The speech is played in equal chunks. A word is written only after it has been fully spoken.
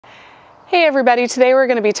Hey everybody, today we're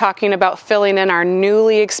going to be talking about filling in our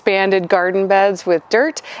newly expanded garden beds with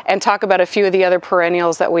dirt and talk about a few of the other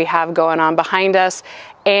perennials that we have going on behind us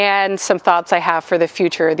and some thoughts I have for the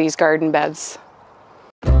future of these garden beds.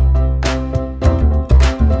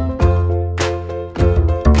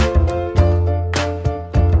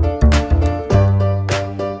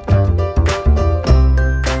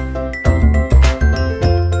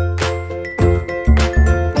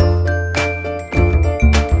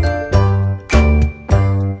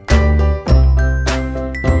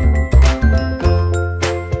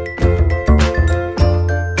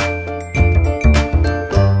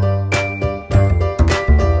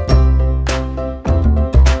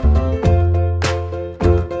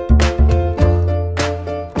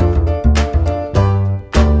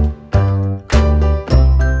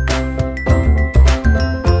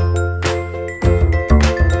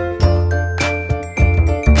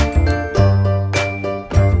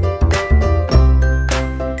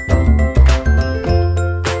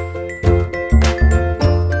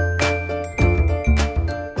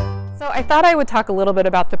 I thought I would talk a little bit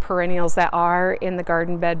about the perennials that are in the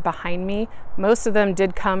garden bed behind me. Most of them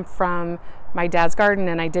did come from my dad's garden,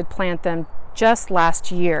 and I did plant them just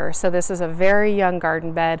last year. So this is a very young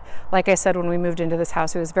garden bed. Like I said, when we moved into this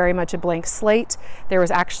house, it was very much a blank slate. There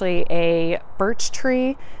was actually a birch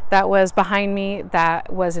tree that was behind me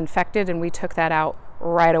that was infected, and we took that out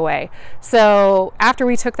right away. So after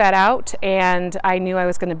we took that out and I knew I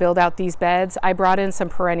was going to build out these beds, I brought in some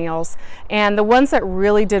perennials, and the ones that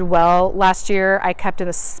really did well last year I kept in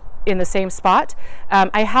the same spot.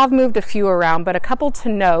 I have moved a few around, but a couple to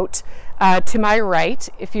note to my right,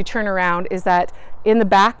 if you turn around, is that in the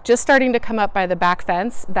back, just starting to come up by the back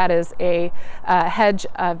fence, that is a hedge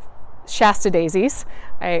of Shasta daisies.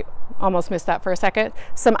 I almost missed that for a second.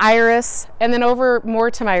 Some iris, and then over more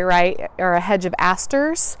to my right are a hedge of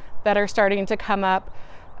asters that are starting to come up,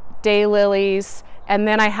 daylilies, and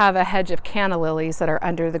then I have a hedge of canna lilies that are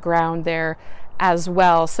under the ground there as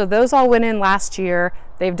well. So those all went in last year.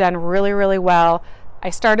 They've done really, really well. I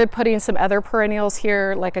started putting some other perennials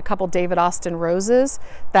here, like a couple David Austin roses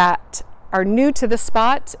that are new to the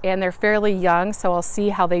spot, and they're fairly young, so I'll see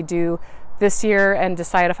how they do this year and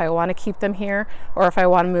decide if I want to keep them here or if I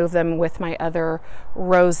want to move them with my other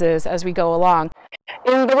roses as we go along.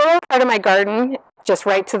 In the lower part of my garden, just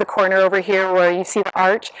right to the corner over here where you see the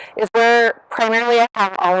arch, is where primarily I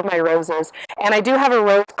have all of my roses. And I do have a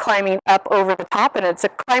rose climbing up over the top, and it's a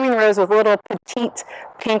climbing rose with little petite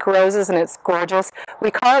pink roses, and it's gorgeous.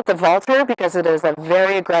 We call it the vaulter because it is a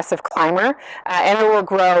very aggressive climber, and it will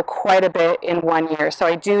grow quite a bit in 1 year. So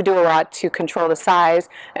I do a lot to control the size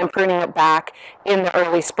and pruning it back in the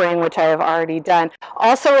early spring, which I have already done.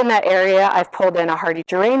 Also in that area, I've pulled in a hardy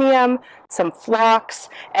geranium, some phlox,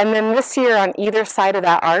 and then this year on either side of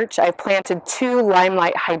that arch, I've planted 2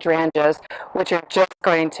 limelight hydrangeas, which are just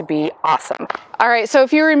going to be awesome. All right, so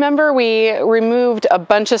if you remember, we removed a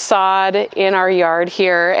bunch of sod in our yard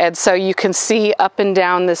here, and so you can see up and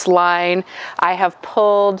down this line, I have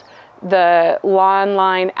pulled the lawn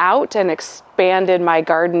line out and expanded my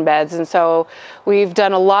garden beds, and so we've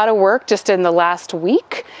done a lot of work just in the last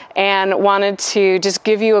week and wanted to just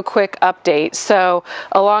give you a quick update. So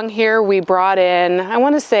along here we brought in, I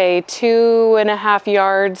want to say 2.5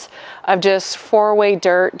 yards of just 4-way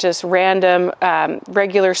dirt, just random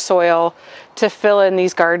regular soil to fill in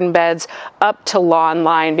these garden beds up to lawn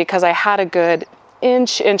line, because I had a good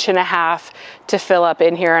inch and a half to fill up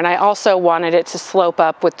in here, and I also wanted it to slope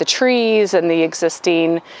up with the trees and the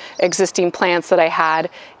existing plants that I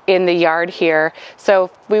had in the yard here. So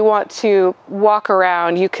if we want to walk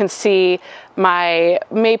around, you can see my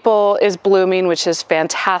maple is blooming, which is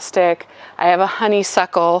fantastic. I have a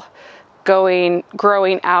honeysuckle growing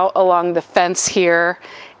out along the fence here,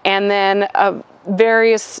 and then a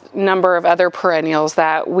various number of other perennials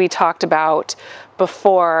that we talked about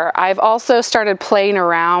before. I've also started playing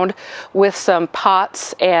around with some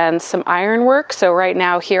pots and some ironwork. So right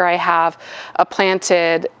now here I have a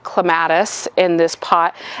planted clematis in this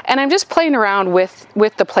pot, and I'm just playing around with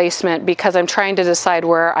the placement because I'm trying to decide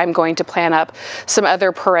where I'm going to plant up some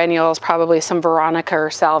other perennials, probably some veronica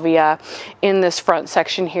or salvia in this front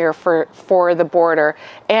section here for the border.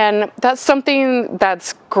 And that's something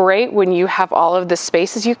that's great when you have all of the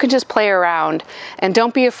spaces. You can just play around and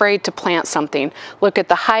don't be afraid to plant something. Look at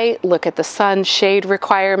the height, look at the sun, shade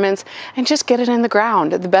requirements, and just get it in the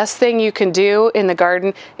ground. The best thing you can do in the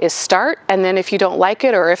garden is start, and then if you don't like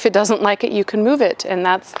it, or if it doesn't like it, you can move it. And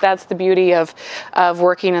that's the beauty of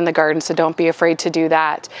working in the garden, so don't be afraid to do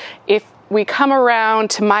that. If we come around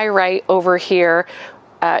to my right over here,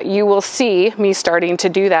 you will see me starting to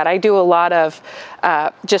do that. I do a lot of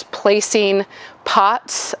just placing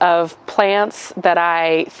pots of plants that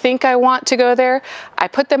I think I want to go there. I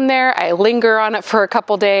put them there, I linger on it for a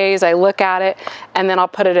couple days, I look at it, and then I'll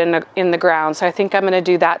put it in the ground. So I think I'm going to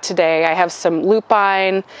do that today. I have some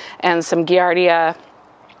lupine and some giardia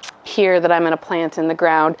here that I'm going to plant in the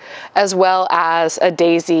ground, as well as a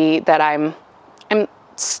daisy that I'm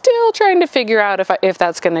still trying to figure out if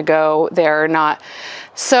that's going to go there or not.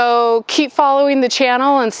 So keep following the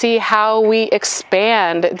channel and see how we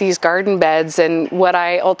expand these garden beds and what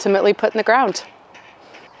I ultimately put in the ground.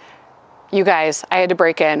 You guys, I had to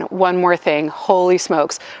break in one more thing. Holy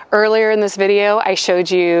smokes. Earlier in this video, I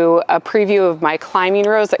showed you a preview of my climbing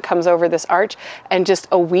rose that comes over this arch, and just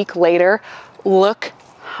a week later, look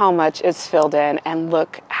how much it's filled in and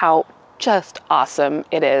look how just awesome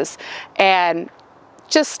it is. And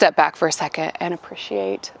just step back for a second and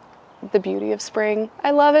appreciate the beauty of spring.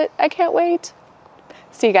 I love it. I can't wait.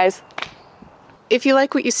 See you guys. If you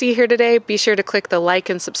like what you see here today, be sure to click the like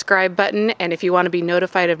and subscribe button. And if you want to be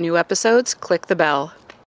notified of new episodes, click the bell.